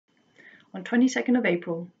on 22nd of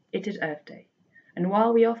April, it is Earth Day, and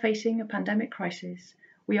while we are facing a pandemic crisis,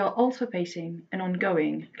 we are also facing an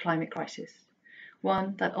ongoing climate crisis,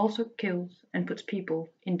 one that also kills and puts people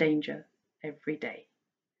in danger every day.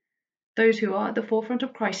 Those who are at the forefront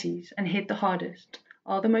of crises and hit the hardest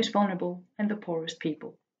are the most vulnerable and the poorest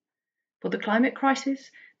people. For the climate crisis,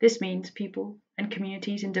 this means people and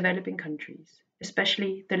communities in developing countries,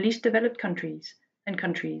 especially the least developed countries and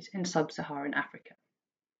countries in sub-Saharan Africa.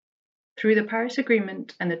 Through the Paris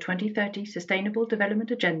Agreement and the 2030 Sustainable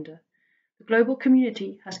Development Agenda, the global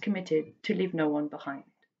community has committed to leave no one behind.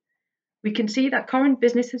 We can see that current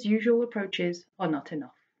business as usual approaches are not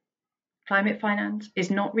enough. Climate finance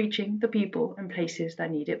is not reaching the people and places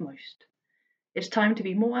that need it most. It's time to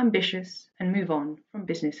be more ambitious and move on from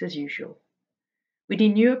business as usual. We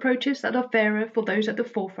need new approaches that are fairer for those at the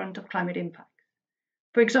forefront of climate impact.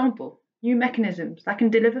 For example, new mechanisms that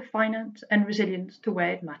can deliver finance and resilience to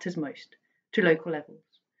where it matters most, to local levels.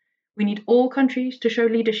 We need all countries to show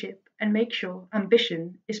leadership and make sure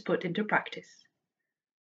ambition is put into practice.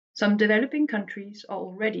 Some developing countries are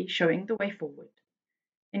already showing the way forward.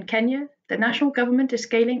 In Kenya, the national government is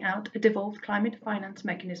scaling out a devolved climate finance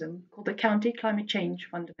mechanism called the County Climate Change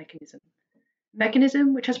Fund Mechanism, a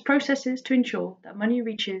mechanism which has processes to ensure that money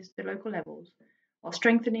reaches the local levels while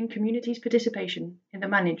strengthening communities' participation in the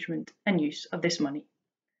management and use of this money.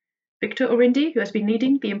 Victor Orindi, who has been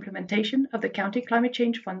leading the implementation of the County Climate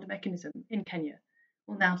Change Fund mechanism in Kenya,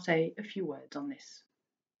 will now say a few words on this.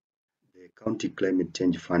 The County Climate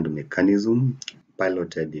Change Fund mechanism,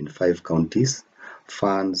 piloted in 5 counties,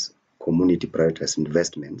 funds community prioritized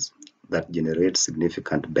investments that generate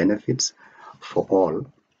significant benefits for all,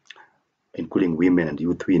 including women and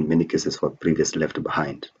youth who in many cases were previously left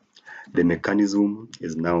behind. The mechanism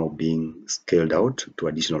is now being scaled out to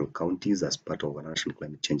additional counties as part of a national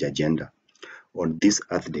climate change agenda. On this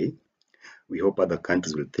Earth Day, we hope other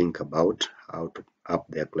countries will think about how to up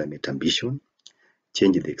their climate ambition,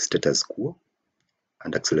 change the status quo,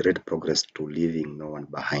 and accelerate progress to leaving no one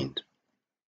behind.